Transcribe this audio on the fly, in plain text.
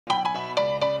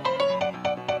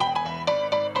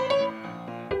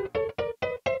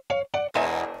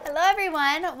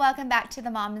everyone, welcome back to the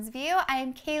Mom's View.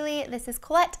 I'm Kaylee, this is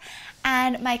Colette,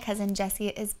 and my cousin Jessie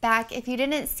is back. If you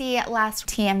didn't see last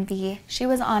TMV, she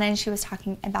was on and she was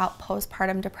talking about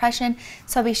postpartum depression,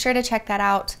 so be sure to check that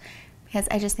out because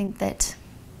I just think that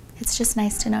it's just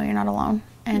nice to know you're not alone.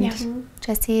 And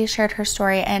Jessie shared her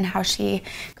story and how she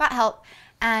got help.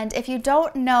 And if you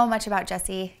don't know much about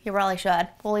Jessie, you really should.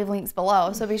 We'll leave links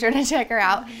below, so be sure to check her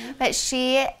out. But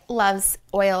she loves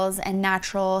oils and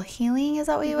natural healing, is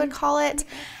that what you would call it?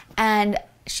 And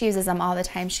she uses them all the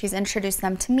time. She's introduced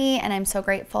them to me, and I'm so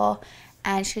grateful.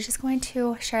 And she's just going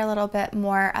to share a little bit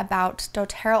more about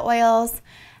doTERRA oils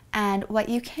and what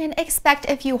you can expect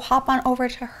if you hop on over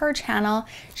to her channel.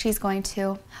 She's going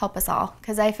to help us all,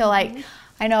 because I feel like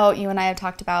I know you and I have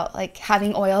talked about like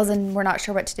having oils and we're not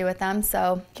sure what to do with them.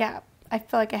 So yeah, I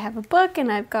feel like I have a book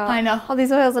and I've got all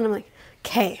these oils and I'm like,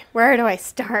 okay, where do I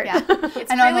start? Yeah.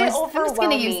 It's I know, really I'm just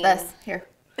gonna use this here.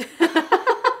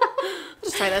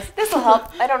 Just try this. This will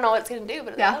help. I don't know what it's gonna do,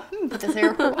 but it'll help. Put this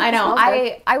here. I know.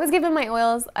 I was given my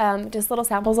oils, just little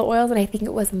samples of oils, and I think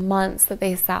it was months that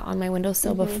they sat on my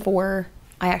windowsill before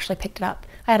I actually picked it up.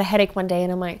 I had a headache one day,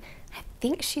 and I'm like, I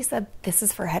think she said this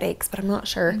is for headaches, but I'm not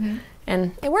sure.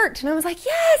 And it worked, and I was like,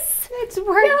 yes, It's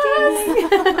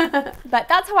working. But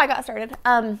that's how I got started.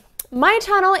 My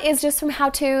channel is just from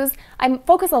how-tos. I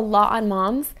focus a lot on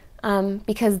moms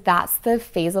because that's the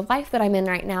phase of life that I'm in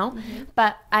right now.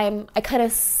 But I'm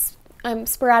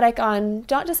sporadic on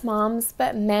not just moms,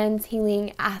 but men's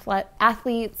healing,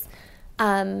 athletes,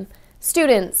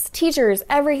 students, teachers,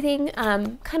 everything.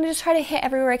 Kind of just try to hit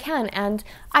everywhere I can. And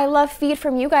I love feed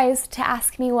from you guys to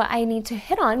ask me what I need to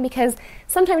hit on, because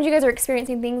sometimes you guys are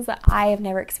experiencing things that I have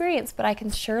never experienced, but I can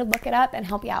sure look it up and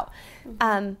help you out.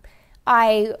 On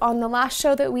the last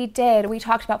show that we did, we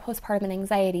talked about postpartum and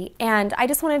anxiety, and I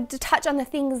just wanted to touch on the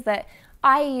things that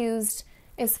I used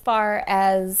as far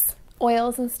as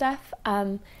oils and stuff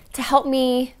to help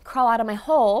me crawl out of my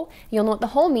hole. You'll know what the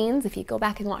hole means if you go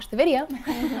back and watch the video.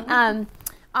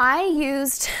 I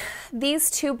used these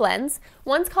two blends.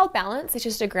 One's called Balance. It's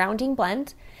just a grounding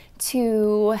blend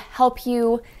to help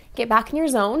you get back in your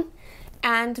zone.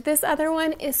 And this other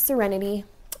one is Serenity.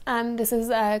 This is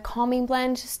a calming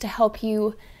blend just to help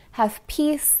you have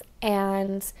peace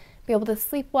and be able to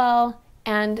sleep well.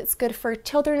 And it's good for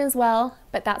children as well,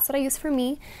 but that's what I use for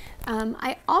me.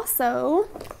 I also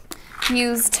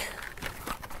used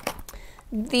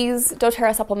these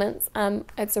doTERRA supplements.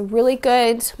 It's a really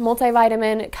good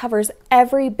multivitamin. It covers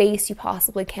every base you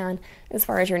possibly can as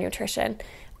far as your nutrition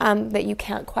that you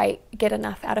can't quite get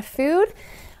enough out of food.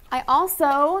 I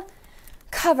also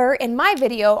cover in my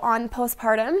video on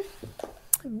postpartum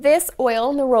this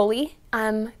oil, Neroli.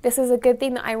 This is a good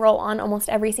thing that I roll on almost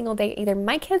every single day, either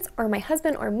my kids or my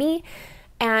husband or me.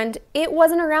 And it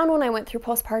wasn't around when I went through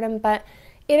postpartum, but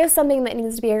it is something that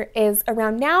is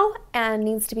around now and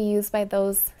needs to be used by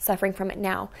those suffering from it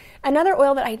now. Another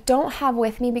oil that I don't have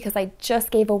with me because I just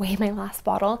gave away my last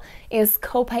bottle is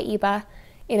Copaiba.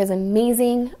 It is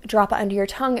amazing. Drop it under your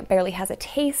tongue. It barely has a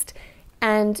taste.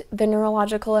 And the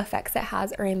neurological effects it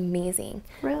has are amazing.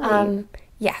 Really?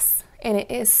 Yes. And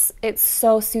it's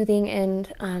so soothing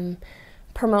and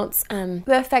promotes the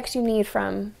effects you need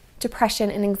from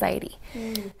depression and anxiety.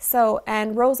 So,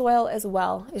 and rose oil as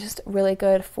well is just really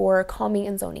good for calming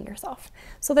and zoning yourself.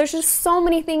 So there's just so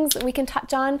many things that we can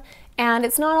touch on, and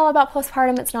it's not all about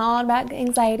postpartum, it's not all about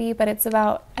anxiety, but it's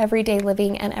about everyday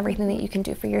living and everything that you can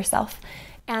do for yourself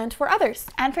and for others.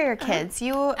 And for your kids.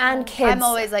 And kids. I'm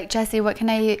always like, Jessie, what can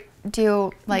I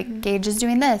do? Like Gage is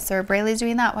doing this or Braylee's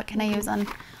doing that. What can I use on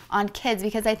kids?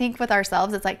 Because I think with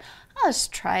ourselves, it's like, I'll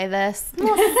just try this.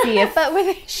 We'll see if. But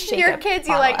with your kids,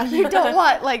 you don't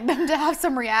want like them to have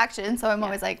some reaction. So I'm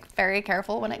always like very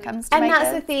careful when it comes to my kids. And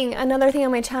that's the thing. Another thing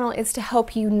on my channel is to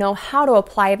help you know how to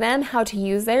apply them, how to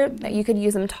use them. That you could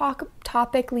use them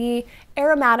topically,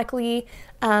 aromatically.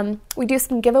 We do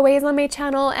some giveaways on my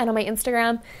channel and on my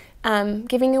Instagram.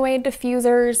 Giving away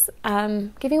diffusers,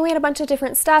 giving away a bunch of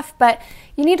different stuff, but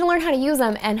you need to learn how to use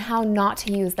them and how not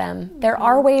to use them.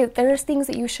 There's things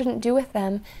that you shouldn't do with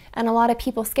them, and a lot of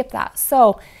people skip that.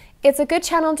 So it's a good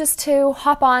channel just to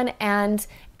hop on and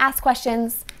ask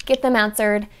questions, get them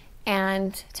answered,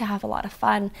 and to have a lot of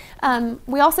fun.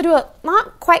 We also do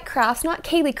not quite crafts, not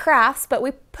Kaylee crafts, but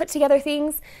we put together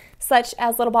things such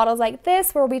as little bottles like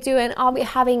this, where I'll be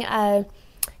having a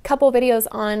couple videos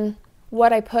on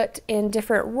what I put in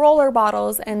different roller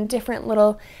bottles and different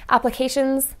little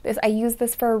applications. I use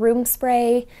this for a room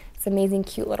spray. It's an amazing,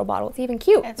 cute little bottle. It's even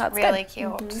cute. It's really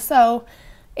cute. So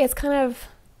it's kind of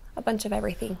a bunch of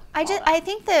everything. I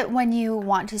think that when you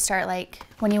want to start, like,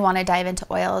 when you want to dive into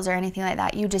oils or anything like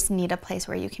that, you just need a place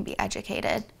where you can be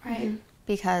educated. Right.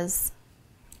 Because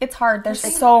it's hard. There's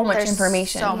so much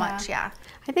information. So much,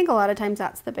 I think a lot of times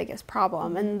that's the biggest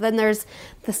problem. And then there's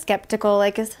the skeptical,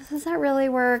 like, does that really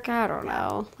work? I don't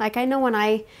know. Like, I know when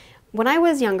I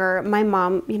was younger, my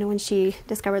mom, you know, when she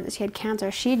discovered that she had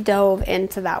cancer, she dove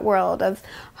into that world of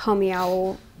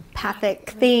homeopathic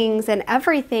things and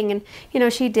everything. And, you know,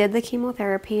 she did the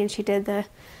chemotherapy and she did the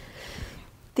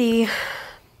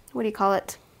what do you call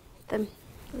it? The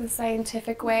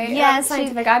scientific way. Yes.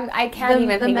 Scientific. I can't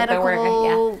even think of the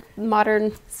word.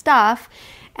 Modern stuff.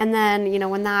 And then, you know,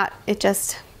 when it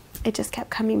just kept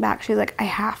coming back. She was like, I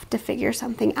have to figure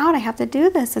something out. I have to do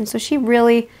this. And so she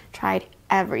really tried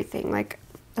everything, like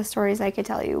the stories I could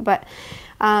tell you. But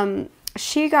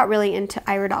she got really into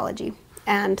iridology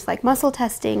and like muscle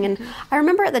testing. And I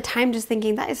remember at the time just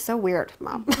thinking, that is so weird,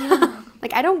 Mom.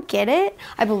 Like, I don't get it.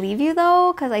 I believe you,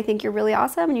 though, because I think you're really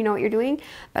awesome and you know what you're doing,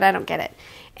 but I don't get it.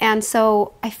 And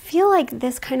so I feel like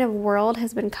this kind of world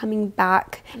has been coming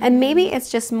back. And maybe it's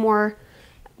just more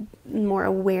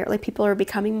aware, like people are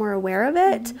becoming more aware of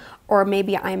it, or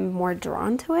maybe I'm more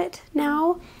drawn to it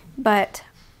now. But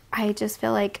I just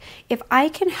feel like if I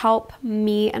can help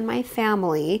me and my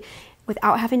family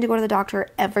without having to go to the doctor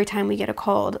every time we get a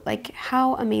cold, like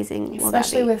how amazing will that be?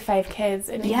 Especially with 5 kids,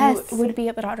 and yes. You would be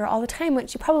at the doctor all the time,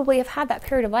 which you probably have had that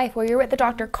period of life where you're at the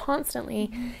doctor constantly.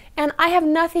 And I have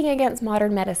nothing against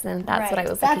modern medicine. That's what I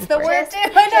was looking for. That's the word too.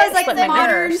 I was like, the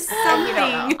modern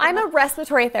something. I'm a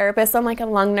respiratory therapist, so I'm like a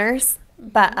lung nurse.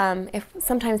 But if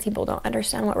sometimes people don't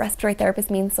understand what respiratory therapist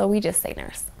means, so we just say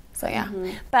nurse. So yeah,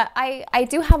 but I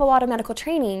do have a lot of medical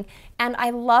training, and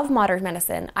I love modern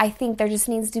medicine. I think there just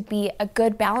needs to be a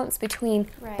good balance between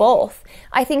both.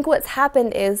 I think what's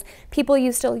happened is people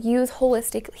used to use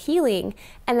holistic healing,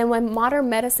 and then when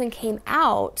modern medicine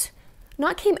but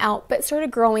started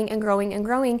growing and growing and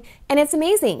growing, and it's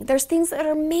amazing. There's things that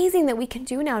are amazing that we can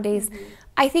do nowadays.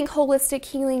 I think holistic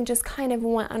healing just kind of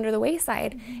went under the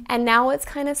wayside, and now it's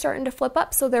kind of starting to flip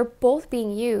up, so they're both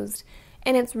being used.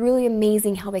 And it's really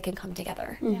amazing how they can come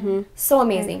together. So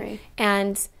amazing.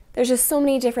 And there's just so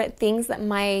many different things that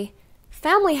my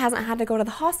family hasn't had to go to the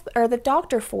hospital or the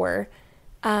doctor for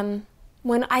when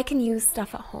I can use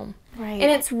stuff at home. And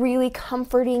it's really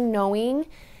comforting knowing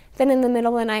that in the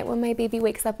middle of the night when my baby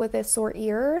wakes up with a sore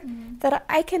ear, that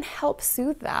I can help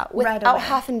soothe that without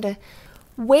having to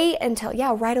wait until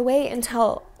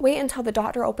the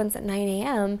doctor opens at 9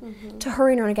 a.m. to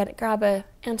hurry around and grab a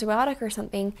antibiotic or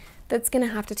something that's going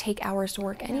to have to take hours to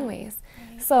work anyways.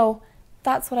 So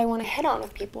that's what I want to hit on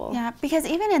with people. Yeah, because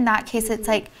even in that case, it's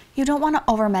like you don't want to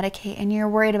over-medicate, and you're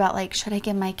worried about, like, should I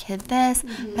give my kid this?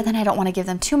 But then I don't want to give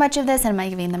them too much of this, and am I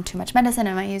giving them too much medicine?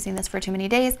 Am I using this for too many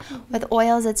days? With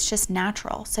oils, it's just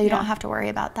natural, so you don't have to worry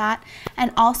about that.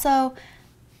 And also,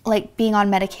 like, being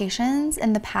on medications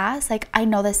in the past, like, I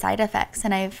know the side effects,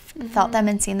 and I've felt them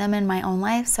and seen them in my own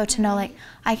life. So to know, like,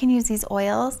 I can use these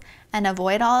oils and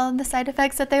avoid all of the side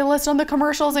effects that they list on the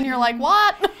commercials, and you're like,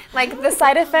 what? Like, the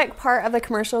side effect part of the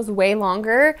commercial is way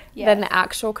longer than the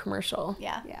actual commercial.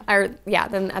 Than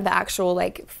the actual,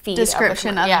 like, feed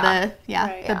description of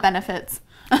the benefits.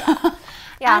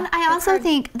 And I also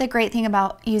think the great thing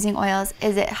about using oils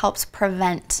is it helps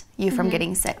prevent you from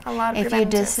getting sick. A lot of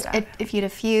if you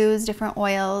diffuse different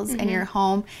oils in your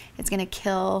home, it's going to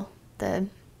kill the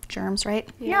germs, right?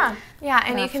 Yeah,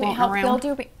 and you can help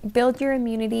build your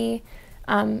immunity.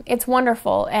 It's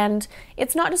wonderful, and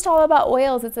it's not just all about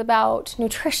oils. It's about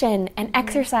nutrition and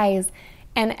exercise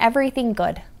and everything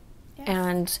good.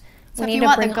 And so we need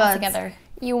to bring it all together.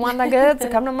 You want the goods?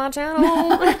 Come to my channel.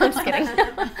 I'm just kidding.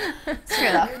 It's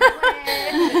true though.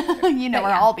 You know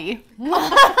where I'll be.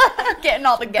 Getting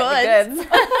all the goods.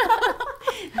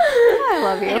 I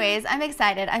love you. Anyways, I'm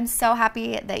excited. I'm so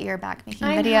happy that you're back making videos.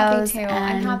 I'm happy too.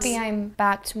 I'm happy I'm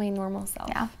back to my normal self.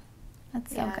 Yeah,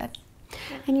 that's so good.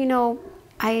 And you know,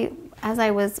 you'll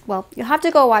have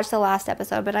to go watch the last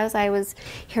episode, but as I was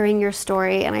hearing your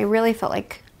story, and I really felt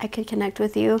like I could connect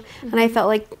with you, and I felt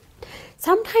like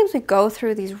sometimes we go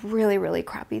through these really, really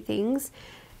crappy things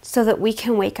so that we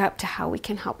can wake up to how we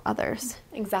can help others.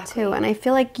 Exactly. Too. And I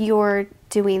feel like you're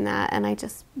doing that, and I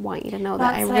just want you to know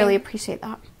that I really appreciate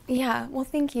that. Yeah, well,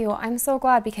 thank you. I'm so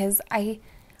glad, because I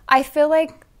feel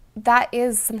like that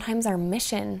is sometimes our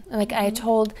mission. Like I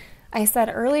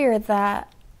said earlier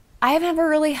that I have never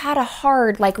really had a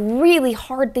really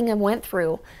hard thing I went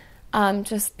through.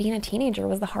 Just being a teenager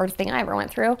was the hardest thing I ever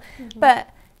went through. But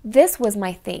this was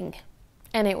my thing.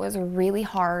 And it was really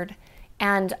hard,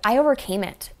 and I overcame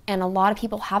it, and a lot of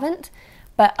people haven't,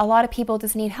 but a lot of people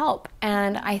just need help.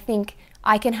 And I think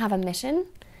I can have a mission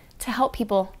to help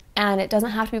people, and it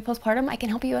doesn't have to be postpartum. I can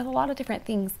help you with a lot of different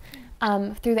things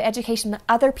through the education that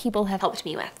other people have helped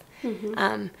me with.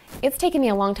 It's taken me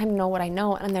a long time to know what I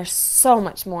know, and there's so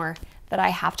much more that I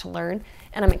have to learn,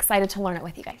 and I'm excited to learn it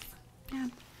with you guys. Yeah.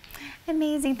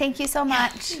 Amazing. Thank you so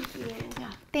much.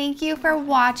 Thank you for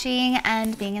watching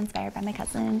and being inspired by my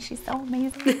cousin. She's so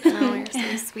amazing. Oh, you're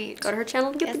so sweet. Go to her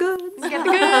channel to get the goods. Get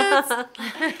the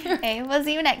goods. Okay, we'll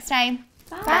see you next time.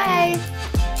 Bye.